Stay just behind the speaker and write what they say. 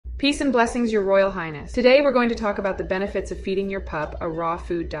Peace and blessings, Your Royal Highness. Today we're going to talk about the benefits of feeding your pup a raw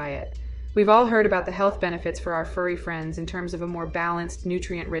food diet. We've all heard about the health benefits for our furry friends in terms of a more balanced,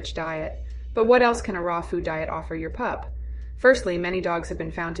 nutrient-rich diet. But what else can a raw food diet offer your pup? Firstly, many dogs have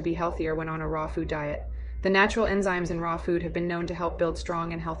been found to be healthier when on a raw food diet. The natural enzymes in raw food have been known to help build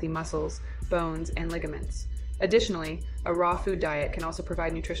strong and healthy muscles, bones, and ligaments. Additionally, a raw food diet can also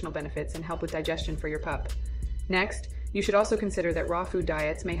provide nutritional benefits and help with digestion for your pup. Next, you should also consider that raw food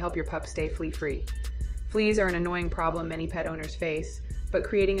diets may help your pup stay flea-free. Fleas are an annoying problem many pet owners face, but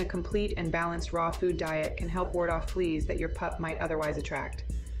creating a complete and balanced raw food diet can help ward off fleas that your pup might otherwise attract.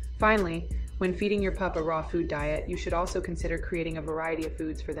 Finally, when feeding your pup a raw food diet, you should also consider creating a variety of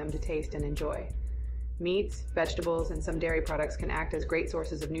foods for them to taste and enjoy. Meats, vegetables, and some dairy products can act as great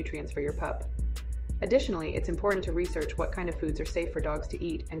sources of nutrients for your pup. Additionally, it's important to research what kind of foods are safe for dogs to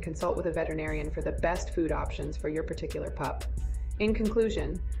eat and consult with a veterinarian for the best food options for your particular pup. In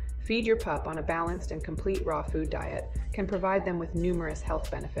conclusion, feed your pup on a balanced and complete raw food diet can provide them with numerous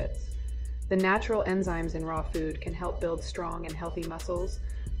health benefits. The natural enzymes in raw food can help build strong and healthy muscles,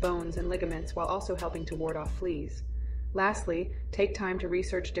 bones, and ligaments while also helping to ward off fleas. Lastly, take time to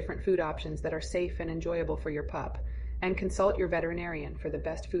research different food options that are safe and enjoyable for your pup, and consult your veterinarian for the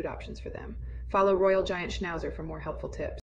best food options for them. Follow Royal Giant Schnauzer for more helpful tips.